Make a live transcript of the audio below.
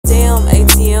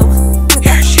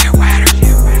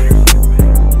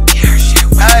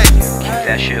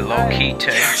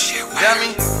too.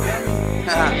 Dummy.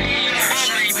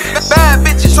 Bad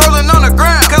bitches rolling on the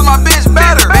ground, cause my bitch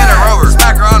better. Bend her over,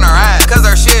 smack her on her ass, cause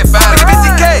her shit fatter.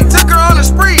 50K, took her on a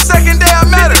spree, second day I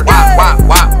met her. Wap, wap,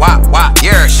 wap, wap, wap,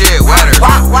 yeah, her shit wetter.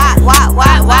 Wap, wap, wap,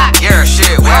 wap, wap, yeah, her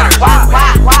shit wetter. Wap,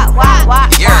 wap, wap, wap, wap,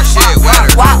 yeah, her shit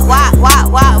wetter. Wap, wap, wap,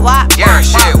 wap, wap, yeah, her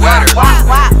shit wetter. Wap,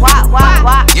 wap, wap, wap,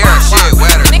 wap, yeah, her shit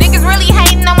wetter. Niggas really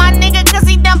hating on my nigga cause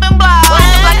he dumping blows.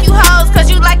 Look like you hoes cause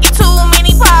you like it too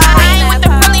many pose. I ain't with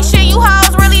the friendly shit, you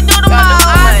hoes really do the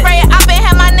most. Spray it up and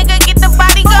have my nigga get the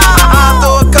body go.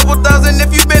 Throw a couple thousand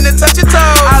if you been to touch your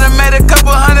toes. I done made a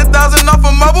couple 100,000 off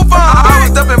a mobile phone. I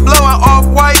was up and blowing off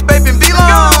white, baby, be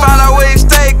long. Found out where he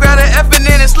stayed, grabbed an F and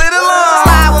then it slid along.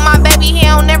 Slide with my baby, he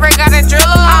don't never gotta drill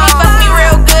along. He fuck me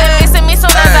real good, missing me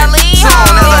soon as I leave.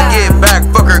 Soon as I get back,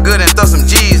 fuck her good and throw some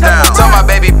G's down. Tell my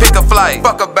baby pick a flight,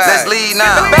 fuck her back, let's leave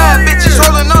now. Bad bitches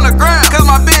rolling on the ground,